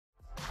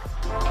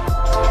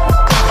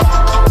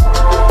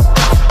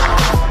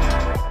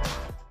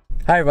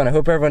Hi everyone, I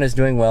hope everyone is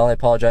doing well. I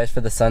apologize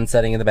for the sun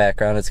setting in the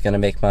background. It's going to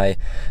make my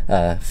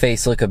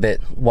face look a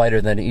bit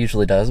whiter than it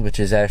usually does, which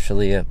is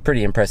actually a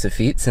pretty impressive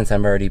feat since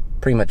I'm already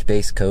pretty much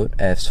base coat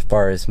as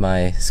far as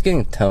my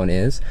skin tone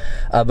is.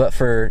 But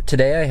for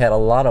today I had a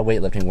lot of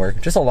weightlifting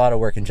work, just a lot of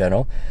work in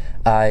general.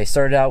 I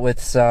started out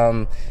with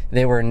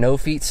they were no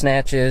feet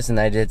snatches, and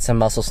I did some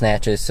muscle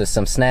snatches, so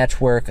some snatch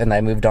work, and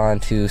I moved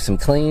on to some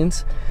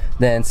cleans,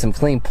 then some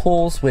clean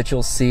pulls, which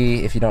you'll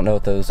see if you don't know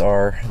what those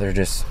are. They're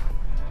just,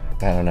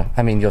 I don't know.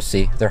 I mean, you'll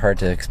see. They're hard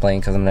to explain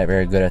because I'm not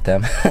very good at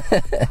them.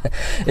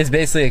 It's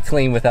basically a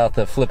clean without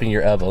the flipping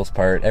your elbows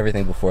part,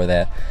 everything before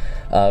that.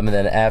 And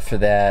then after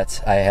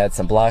that, I had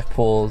some block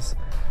pulls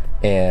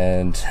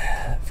and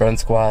front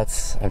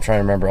squats. I'm trying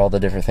to remember all the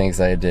different things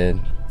I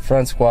did.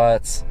 Front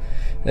squats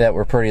that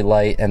were pretty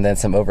light, and then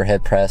some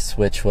overhead press,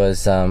 which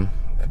was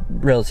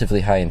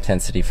relatively high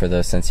intensity for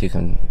those, since you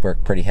can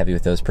work pretty heavy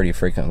with those pretty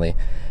frequently.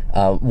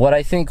 What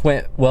I think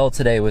went well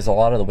today was a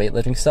lot of the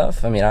weightlifting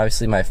stuff. I mean,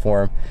 obviously my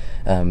form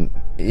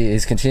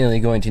is continually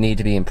going to need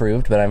to be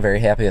improved, but I'm very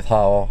happy with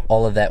how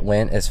all of that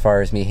went as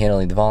far as me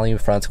handling the volume.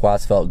 Front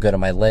squats felt good on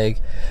my leg.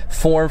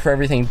 Form for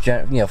everything,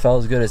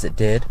 felt as good as it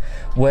did.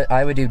 What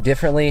I would do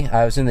differently,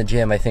 I was in the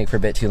gym, I think, for a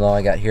bit too long.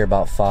 I got here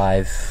about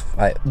 5.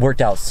 I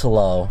worked out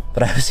slow,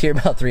 but I was here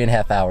about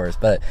 3.5 hours,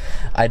 but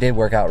I did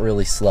work out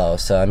really slow.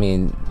 So, I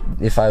mean,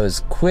 if I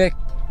was quick,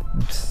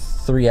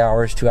 3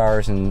 hours, 2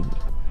 hours, and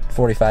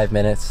 45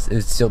 minutes, it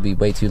would still be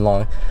way too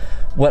long.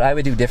 What I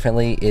would do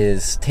differently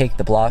is take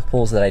the block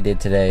pulls that I did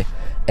today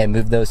and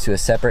move those to a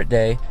separate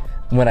day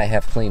when I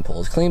have clean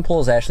pulls. Clean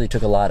pulls actually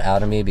took a lot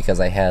out of me because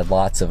I had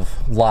lots of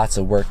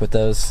work with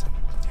those,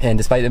 and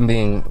despite them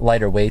being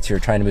lighter weights, you're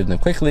trying to move them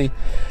quickly,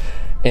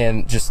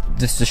 and just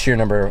the sheer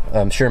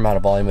amount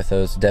of volume with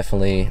those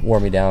definitely wore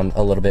me down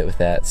a little bit with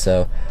that.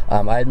 So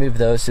I'd move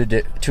those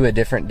to a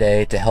different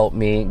day to help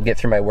me get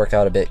through my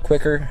workout a bit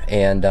quicker,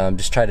 and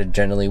just try to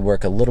generally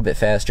work a little bit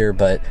faster.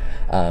 But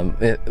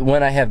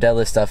when I have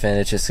deadlift stuff in,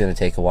 it's just going to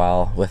take a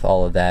while with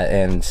all of that.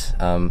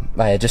 And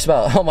I had just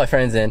about all my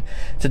friends in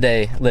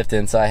today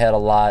lifting, so I had a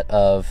lot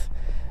of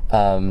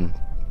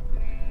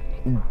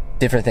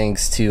different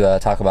things to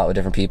talk about with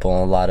different people,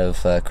 and a lot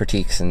of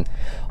critiques and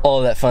all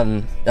of that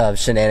fun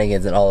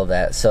shenanigans and all of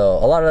that. So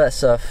a lot of that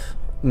stuff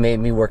made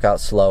me work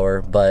out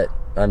slower, but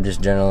I'm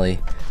just generally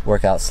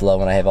work out slow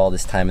when I have all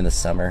this time in the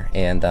summer,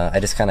 and I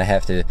just kind of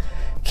have to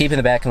keep in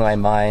the back of my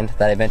mind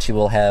that I eventually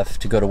will have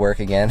to go to work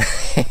again,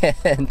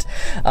 and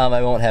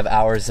I won't have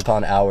hours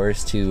upon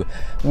hours to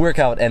work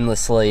out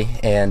endlessly,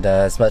 and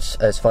as much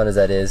as fun as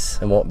that is,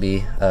 it won't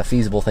be a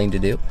feasible thing to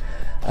do.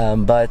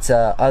 But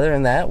other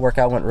than that,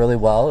 workout went really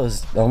well. It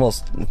was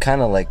almost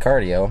kind of like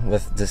cardio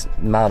with this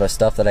amount of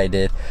stuff that I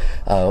did.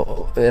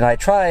 And I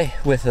try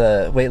with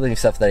the weightlifting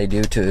stuff that I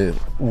do to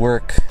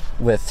work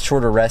with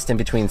shorter rest in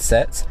between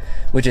sets,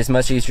 which is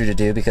much easier to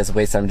do because the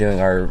weights I'm doing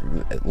are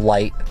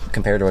light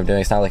compared to what I'm doing.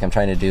 It's not like I'm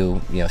trying to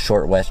do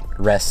short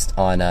rest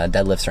on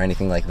deadlifts or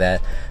anything like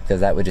that, because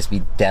that would just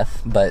be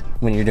death. But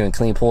when you're doing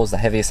clean pulls, the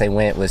heaviest I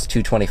went was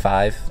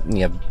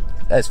 225.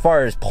 As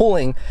far as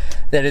pulling,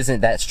 that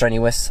isn't that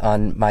strenuous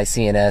on my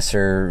CNS,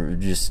 or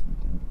just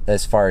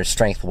as far as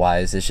strength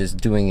wise. It's just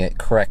doing it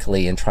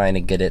correctly and trying to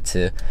get it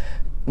to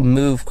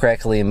move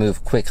correctly and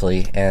move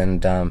quickly,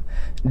 and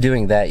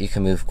doing that, you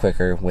can move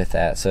quicker with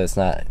that, so it's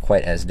not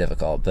quite as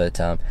difficult. But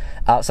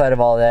outside of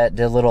all that,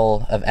 did a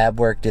little of ab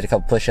work, did a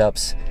couple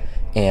push-ups,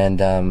 and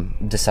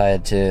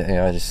decided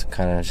to, I just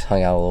kind of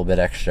hung out a little bit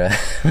extra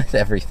with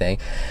everything.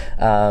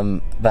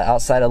 But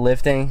outside of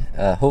lifting,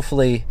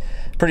 hopefully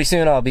pretty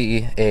soon I'll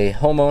be a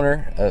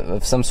homeowner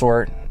of some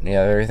sort.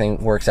 Everything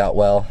works out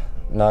well.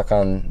 Knock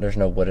on, there's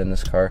no wood in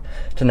this car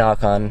to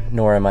knock on,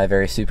 nor am I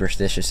very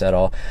superstitious at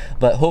all.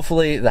 But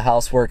hopefully the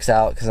house works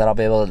out, because then I'll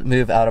be able to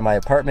move out of my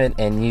apartment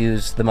and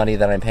use the money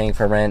that I'm paying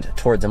for rent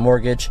towards a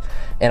mortgage,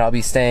 and I'll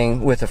be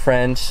staying with a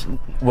friend,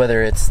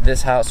 whether it's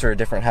this house or a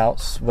different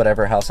house,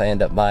 whatever house I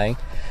end up buying.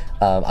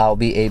 I'll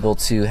be able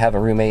to have a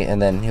roommate, and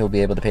then he'll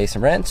be able to pay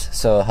some rent,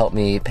 so it'll help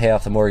me pay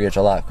off the mortgage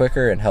a lot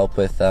quicker and help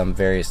with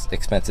various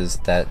expenses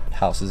that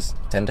houses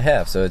tend to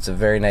have. So it's a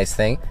very nice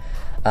thing.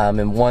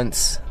 And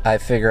once I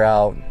figure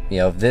out,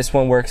 if this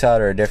one works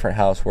out or a different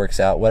house works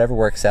out, whatever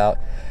works out,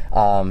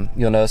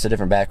 you'll notice a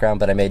different background,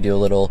 but I may do a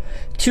little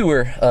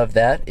tour of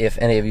that if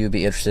any of you would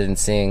be interested in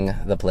seeing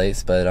the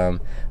place. But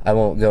I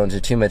won't go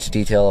into too much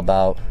detail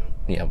about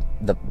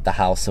the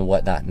house and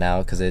whatnot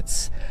now,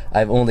 because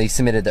I've only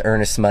submitted the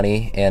earnest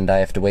money, and I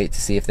have to wait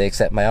to see if they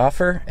accept my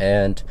offer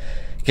and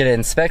get it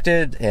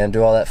inspected and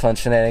do all that fun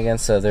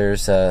shenanigans. So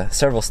there's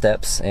several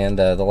steps, and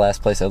the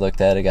last place I looked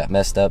at, it got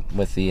messed up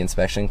with the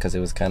inspection because it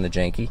was kind of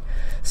janky.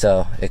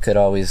 So it could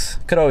always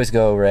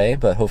go awry,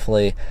 but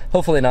hopefully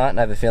not. And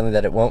I have a feeling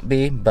that it won't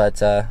be,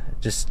 but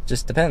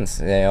just depends.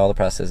 All the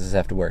processes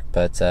have to work.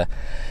 But yeah,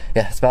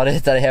 that's about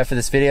it that I have for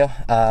this video.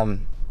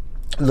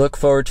 look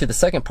forward to the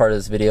second part of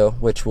this video,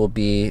 which will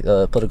be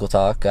political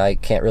talk. I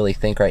can't really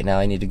think right now.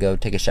 I need to go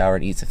take a shower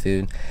and eat some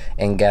food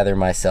and gather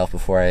myself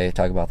before I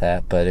talk about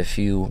that. But if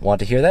you want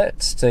to hear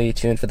that, stay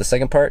tuned for the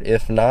second part.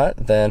 If not,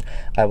 then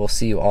I will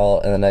see you all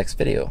in the next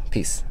video.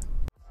 Peace.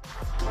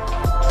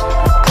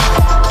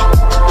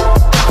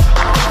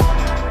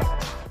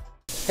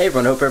 Hey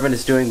everyone, hope everyone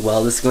is doing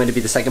well. This is going to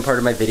be the second part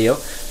of my video.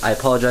 I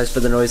apologize for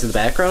the noise in the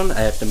background. I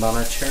have to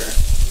monitor. Let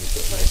me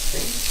put my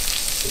screen.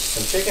 Just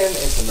some chicken and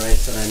some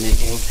rice that I'm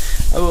making.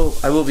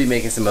 I will be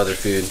making some other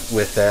food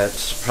with that,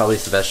 probably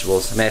some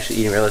vegetables. I'm actually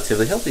eating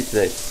relatively healthy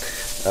today.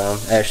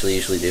 I actually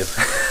usually do.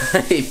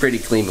 I eat pretty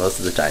clean most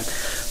of the time.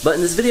 But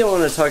in this video I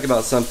want to talk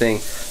about something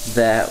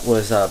that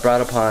was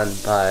brought upon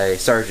by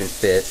Sergeant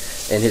Fit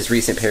in his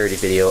recent parody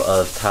video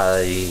of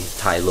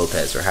Tai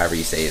Lopez, or however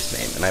you say his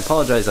name. And I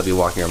apologize, I'll be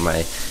walking around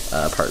my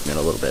apartment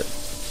a little bit.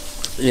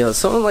 You know,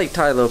 someone like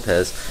Tai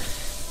Lopez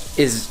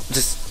is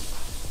just,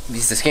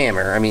 he's a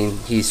scammer. I mean,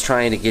 he's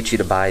trying to get you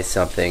to buy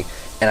something.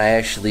 And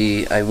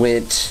I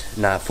went,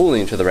 not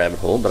fully into the rabbit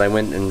hole, but I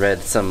went and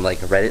read some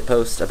like a Reddit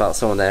post about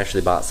someone that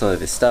actually bought some of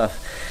his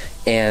stuff.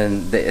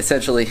 And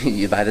essentially,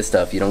 you buy the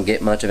stuff, you don't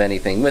get much of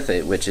anything with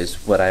it, which is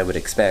what I would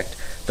expect.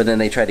 But then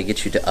they try to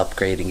get you to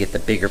upgrade and get the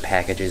bigger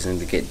packages and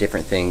to get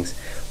different things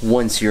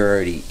once you're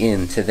already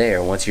into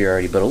there. Once you're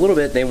already but a little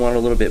bit, they want a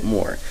little bit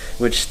more,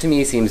 which to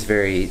me seems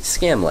very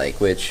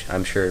scam-like, which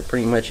I'm sure it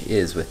pretty much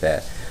is with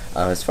that.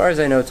 As far as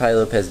I know, Tai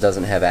Lopez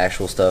doesn't have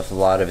actual stuff. A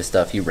lot of his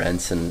stuff he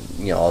rents and,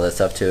 you know, all that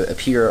stuff to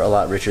appear a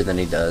lot richer than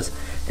he does.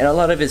 And a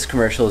lot of his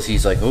commercials,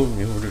 he's like, oh,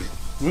 you know,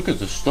 look at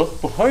the stuff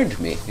behind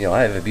me. You know,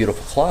 I have a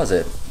beautiful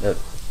closet, a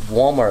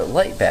Walmart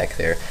light back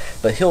there.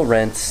 But he'll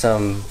rent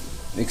some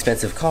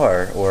expensive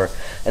car or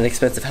an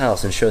expensive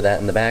house and show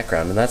that in the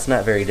background. And that's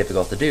not very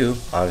difficult to do.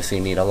 Obviously,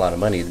 you need a lot of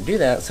money to do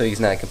that, so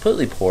he's not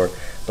completely poor,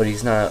 but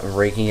he's not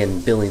raking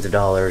in billions of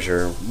dollars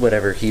or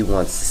whatever he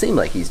wants to seem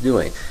like he's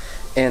doing.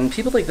 And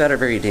people like that are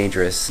very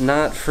dangerous,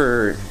 not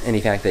for any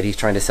fact that he's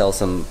trying to sell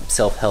some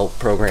self-help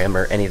program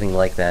or anything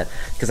like that,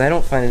 because I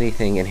don't find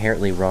anything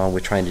inherently wrong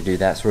with trying to do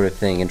that sort of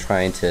thing and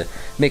trying to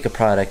make a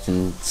product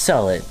and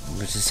sell it,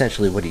 which is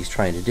essentially what he's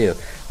trying to do.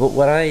 But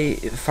what I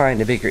find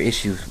a bigger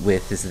issue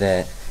with is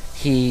that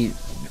he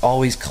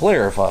always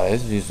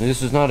clarifies,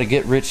 this is not a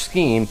get-rich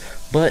scheme,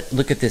 but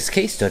look at this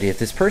case study of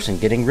this person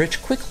getting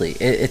rich quickly.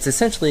 It's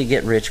essentially a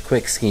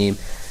get-rich-quick scheme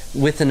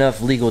with enough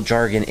legal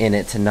jargon in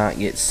it to not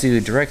get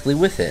sued directly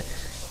with it,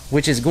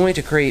 which is going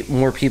to create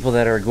more people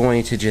that are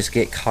going to just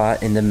get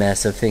caught in the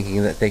mess of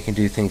thinking that they can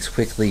do things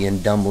quickly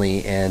and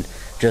dumbly, and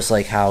just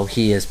like how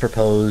he has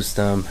proposed,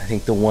 I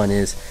think the one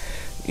is,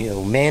 you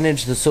know,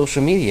 manage the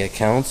social media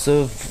accounts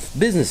of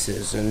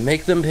businesses and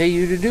make them pay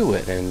you to do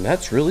it, and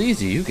that's really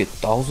easy, you get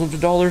thousands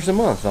of dollars a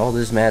month, all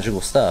this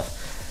magical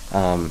stuff.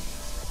 I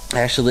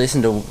actually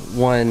listened to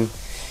one.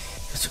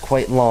 It's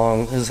quite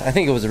long. I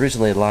think it was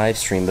originally a live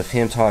stream of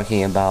him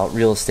talking about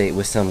real estate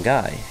with some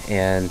guy,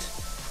 and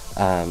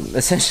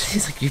essentially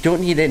he's like, you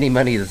don't need any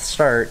money to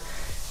start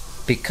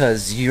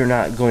because you're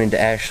not going to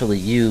actually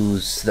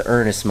use the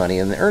earnest money.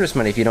 And the earnest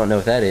money, if you don't know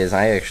what that is,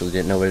 I actually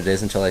didn't know what it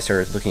is until I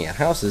started looking at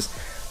houses.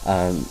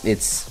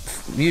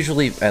 It's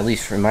usually, at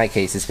least for my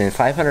case, it's been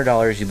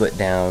 $500 you put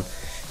down,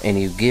 and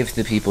you give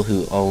the people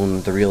who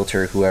own the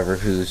realtor, whoever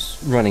who's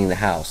running the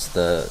house,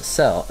 the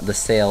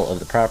sale of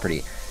the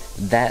property.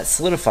 That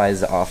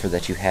solidifies the offer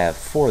that you have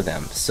for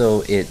them.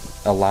 So it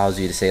allows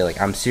you to say, like,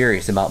 I'm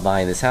serious about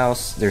buying this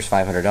house, there's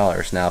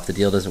 $500. Now, if the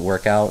deal doesn't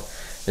work out,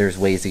 there's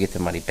ways to get the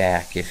money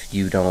back. If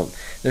you don't,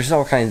 there's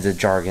all kinds of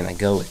jargon that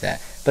go with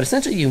that. But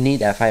essentially, you need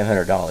that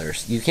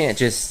 $500. You can't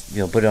just, you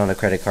know, put it on a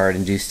credit card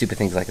and do stupid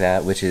things like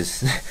that, which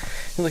is,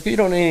 like, you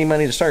don't need any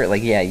money to start.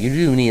 Like, yeah, you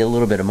do need a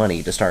little bit of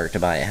money to start to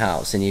buy a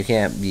house, and you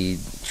can't be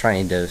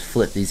trying to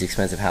flip these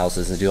expensive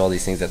houses and do all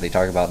these things that they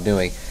talk about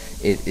doing.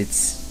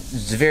 It's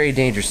very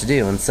dangerous to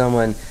do, and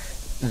someone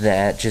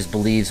that just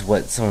believes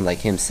what someone like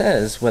him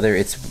says, whether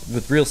it's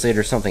with real estate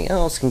or something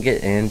else, can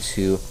get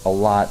into a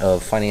lot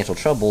of financial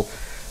trouble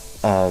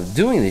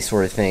doing these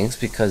sort of things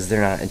because they're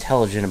not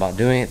intelligent about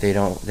doing it.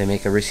 They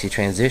make a risky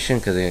transition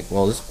because they think,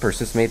 well, this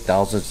person's made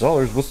thousands of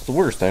dollars, what's the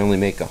worst? I only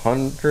make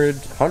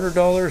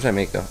 $100, I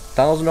make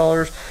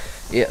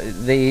 $1,000. Yeah,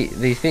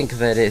 they think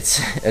that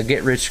it's a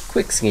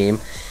get-rich-quick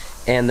scheme,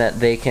 and that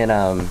they can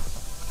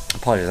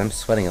apologize, I'm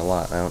sweating a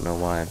lot. I don't know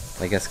why.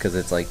 I guess because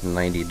it's like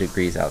 90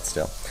 degrees out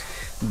still.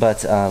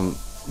 But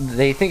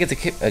they think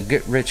it's a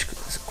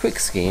get-rich-quick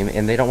scheme,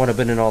 and they don't want to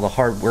put in all the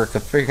hard work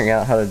of figuring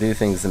out how to do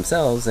things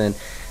themselves. And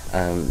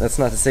that's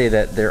not to say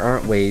that there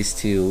aren't ways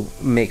to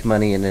make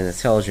money in an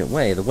intelligent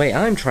way. The way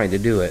I'm trying to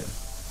do it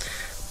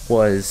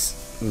was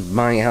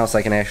buying a house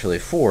I can actually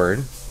afford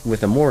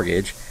with a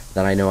mortgage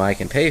that I know I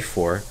can pay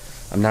for.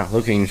 I'm not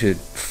looking to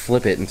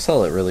flip it and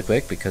sell it really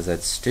quick because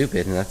that's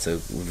stupid, and that's a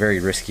very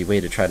risky way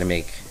to try to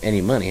make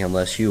any money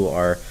unless you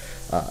are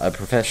a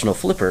professional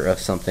flipper of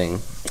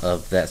something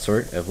of that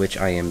sort, of which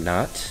I am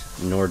not,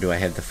 nor do I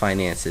have the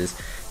finances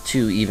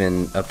to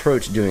even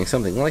approach doing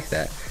something like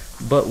that.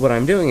 But what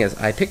I'm doing is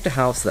I picked a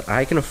house that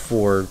I can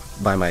afford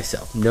by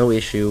myself. No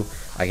issue.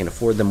 I can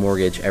afford the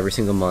mortgage every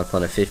single month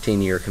on a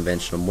 15-year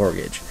conventional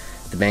mortgage.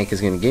 The bank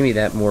is going to give me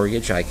that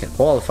mortgage. I can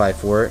qualify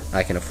for it.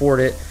 I can afford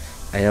it.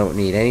 I don't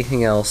need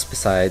anything else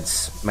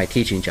besides my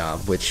teaching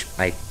job, which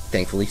I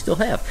thankfully still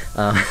have.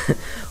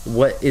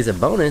 What is a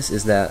bonus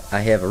is that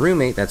I have a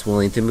roommate that's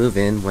willing to move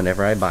in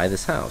whenever I buy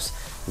this house,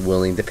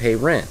 willing to pay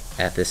rent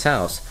at this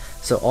house.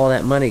 So all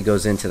that money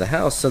goes into the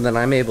house, so that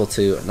I'm able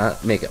to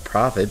not make a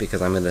profit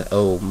because I'm going to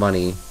owe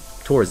money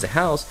towards the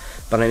house,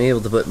 but I'm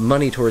able to put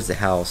money towards the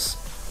house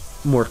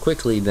more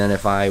quickly than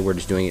if I were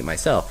just doing it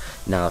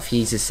myself. Now, if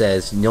he just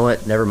says, you know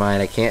what, never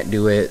mind, I can't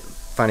do it,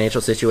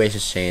 financial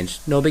situation's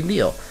changed, no big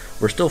deal.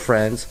 We're still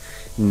friends.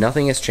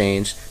 Nothing has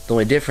changed. The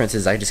only difference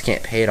is I just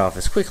can't pay it off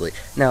as quickly.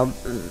 Now,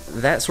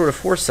 that sort of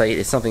foresight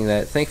is something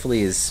that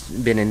thankfully has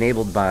been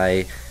enabled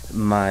by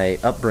my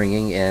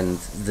upbringing and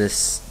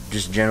this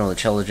just general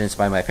intelligence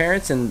by my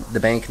parents, and the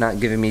bank not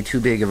giving me too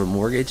big of a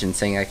mortgage and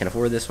saying I can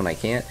afford this when I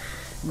can't.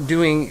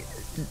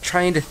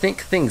 Trying to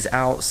think things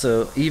out,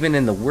 so even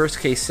in the worst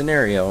case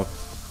scenario,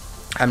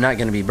 I'm not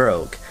going to be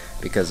broke,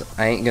 because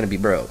I ain't going to be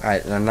broke.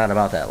 I'm not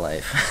about that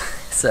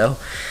life. So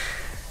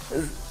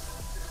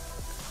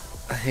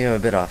I think I'm a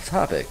bit off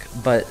topic,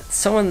 but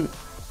someone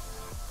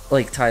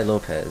like Tai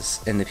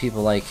Lopez and the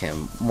people like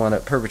him want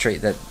to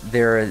perpetrate that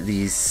there are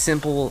these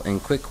simple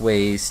and quick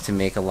ways to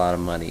make a lot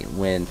of money,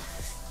 when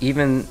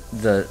even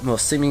the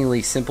most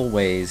seemingly simple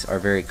ways are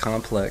very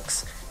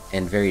complex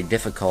and very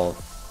difficult.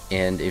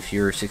 And if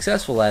you're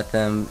successful at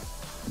them,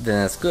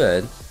 then that's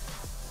good,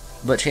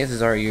 but chances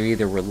are you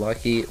either were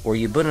lucky or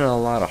you put in a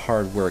lot of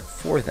hard work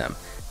for them.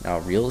 Now,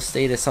 real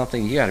estate is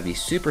something you got to be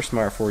super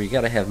smart for. You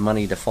got to have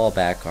money to fall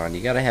back on.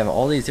 You got to have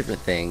all these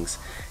different things.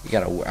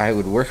 I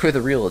would work with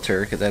a realtor,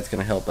 because that's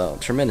going to help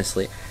out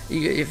tremendously.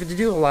 You have to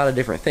do a lot of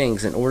different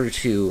things in order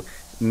to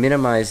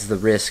minimize the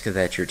risk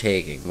that you're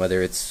taking,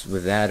 whether it's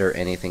with that or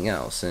anything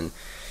else. And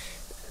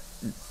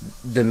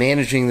the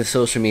managing the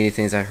social media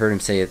things, I heard him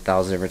say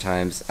 1,000 different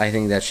times. I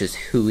think that's just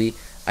hooey.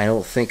 I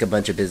don't think a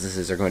bunch of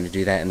businesses are going to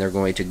do that, and they're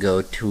going to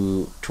go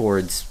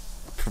towards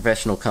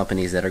professional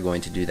companies that are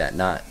going to do that,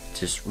 not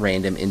just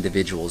random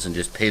individuals and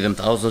just pay them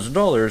thousands of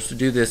dollars to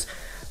do this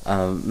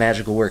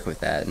magical work with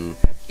that. And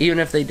even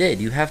if they did,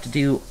 you have to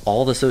do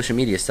all the social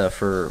media stuff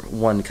for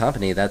one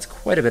company. That's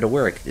quite a bit of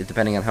work,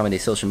 depending on how many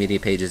social media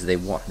pages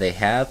they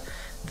have,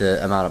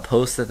 the amount of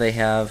posts that they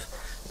have,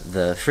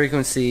 the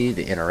frequency,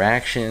 the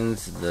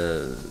interactions,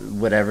 the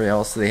whatever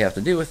else they have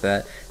to do with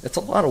that. It's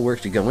a lot of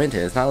work to go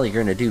into. It's not like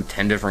you're going to do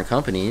 10 different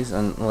companies,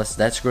 unless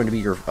that's going to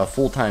be a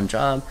full-time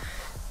job,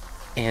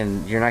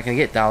 and you're not going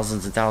to get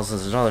thousands and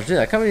thousands of dollars to do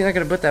that. Company's not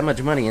going to put that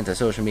much money into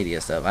social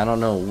media stuff. I don't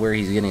know where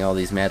he's getting all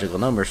these magical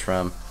numbers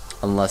from,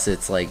 unless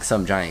it's like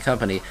some giant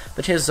company.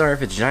 But chances are,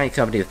 if it's a giant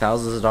company with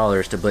thousands of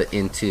dollars to put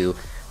into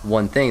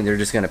one thing, they're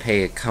just going to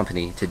pay a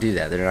company to do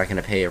that. They're not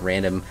going to pay a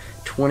random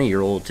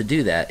 20-year-old to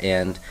do that.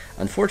 And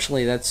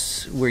unfortunately,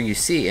 that's where you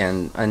see,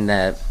 and on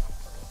that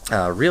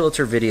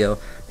realtor video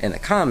in the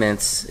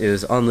comments, it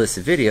was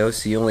unlisted video,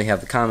 so you only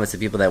have the comments of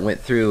people that went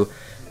through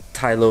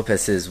Tai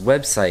Lopez's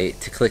website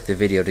to click the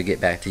video to get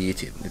back to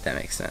YouTube, if that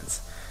makes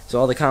sense. So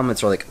all the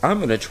comments are like, I'm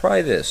going to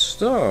try this.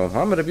 So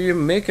I'm going to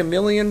make $1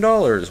 million.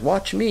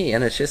 Watch me.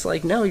 And it's just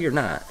like, no, you're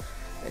not.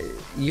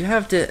 You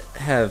have to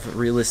have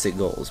realistic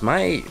goals.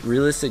 My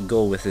realistic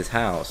goal with this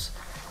house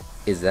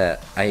is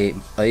that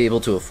I'm able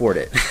to afford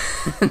it.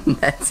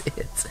 That's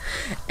it.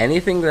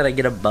 Anything that I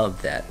get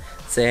above that,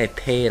 say I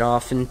pay it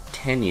off in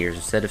 10 years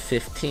instead of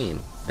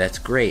 15, that's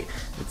great.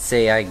 Let's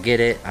say I get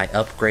it, I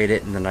upgrade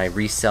it, and then I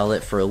resell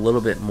it for a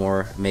little bit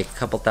more, make a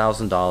couple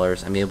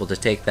 $1,000s. I'm able to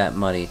take that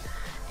money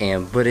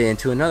and put it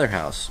into another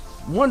house.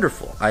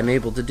 Wonderful. I'm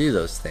able to do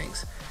those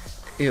things.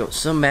 You know,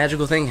 some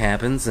magical thing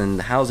happens and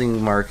the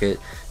housing market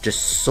just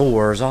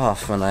soars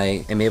off and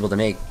I am able to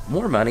make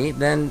more money,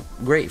 then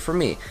great for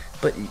me.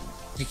 But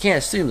you can't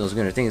assume those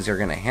things are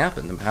going to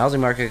happen. The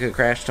housing market could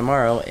crash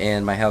tomorrow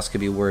and my house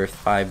could be worth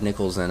 5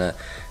 nickels and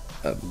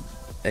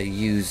a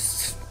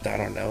used, I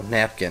don't know,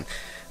 napkin.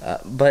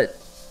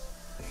 But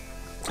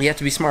you have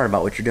to be smart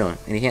about what you're doing,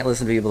 and you can't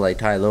listen to people like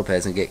Tai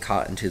Lopez and get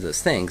caught into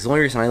those things. The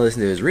only reason I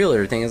listen to his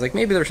realtor thing is like,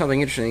 maybe there's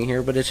something interesting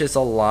here, but it's just a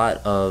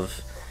lot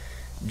of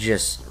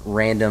just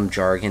random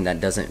jargon that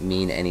doesn't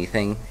mean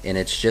anything, and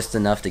it's just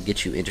enough to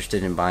get you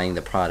interested in buying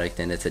the product,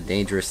 and it's a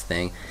dangerous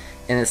thing.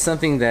 And it's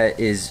something that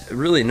is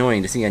really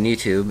annoying to see on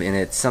YouTube, and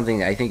it's something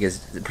that I think is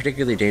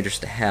particularly dangerous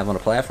to have on a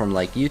platform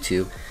like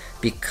YouTube,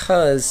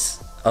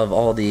 because of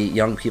all the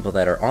young people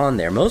that are on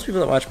there. Most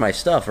people that watch my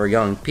stuff are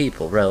young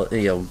people,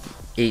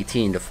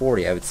 18 to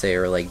 40, I would say,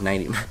 or like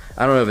 90.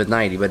 I don't know if it's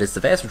 90, but it's the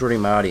vast majority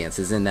of my audience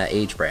is in that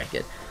age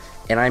bracket.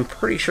 And I'm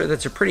pretty sure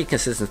that's a pretty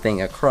consistent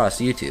thing across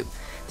YouTube.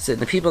 So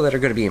the people that are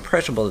going to be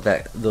impressionable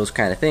at those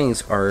kind of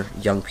things are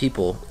young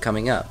people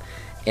coming up.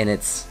 And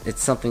it's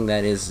something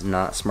that is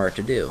not smart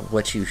to do.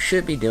 What you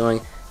should be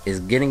doing is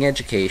getting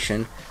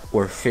education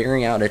or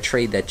figuring out a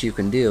trade that you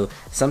can do,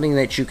 something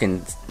that you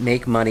can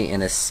make money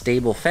in a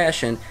stable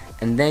fashion,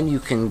 and then you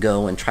can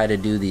go and try to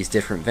do these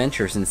different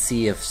ventures and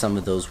see if some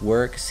of those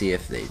work, see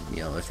if they,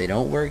 if they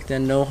don't work,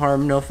 then no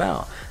harm, no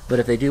foul. But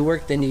if they do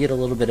work, then you get a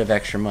little bit of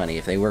extra money.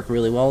 If they work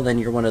really well, then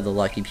you're one of the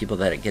lucky people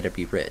that get to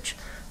be rich.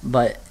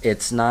 But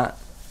it's not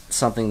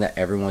something that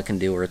everyone can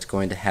do, or it's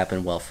going to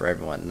happen well for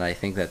everyone. And I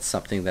think that's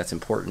something that's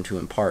important to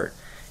impart,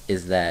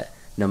 is that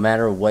no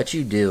matter what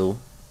you do,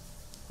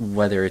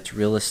 whether it's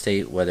real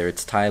estate, whether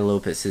it's Tai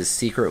Lopez's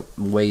secret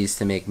ways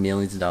to make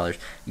millions of dollars,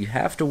 you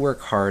have to work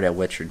hard at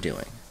what you're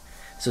doing.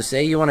 So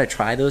say you want to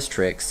try those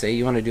tricks, say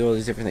you want to do all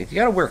these different things, you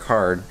got to work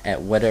hard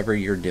at whatever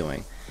you're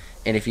doing.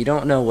 And if you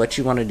don't know what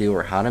you want to do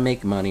or how to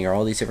make money or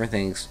all these different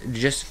things,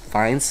 just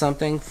find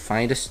something,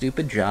 find a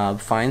stupid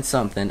job, find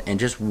something, and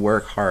just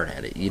work hard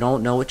at it. You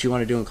don't know what you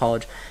want to do in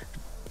college,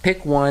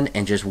 pick one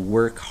and just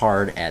work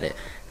hard at it.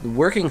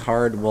 Working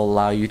hard will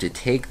allow you to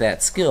take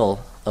that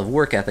skill of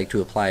work ethic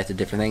to apply it to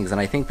different things, and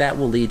I think that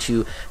will lead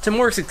you to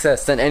more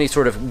success than any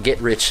sort of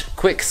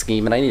get-rich-quick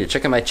scheme. And I need to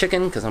check on my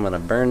chicken because I'm going to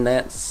burn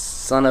that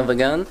son of a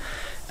gun,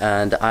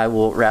 and I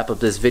will wrap up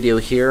this video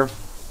here.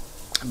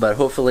 But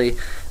hopefully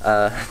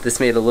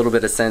this made a little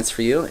bit of sense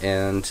for you,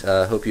 and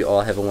hope you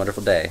all have a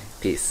wonderful day.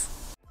 Peace.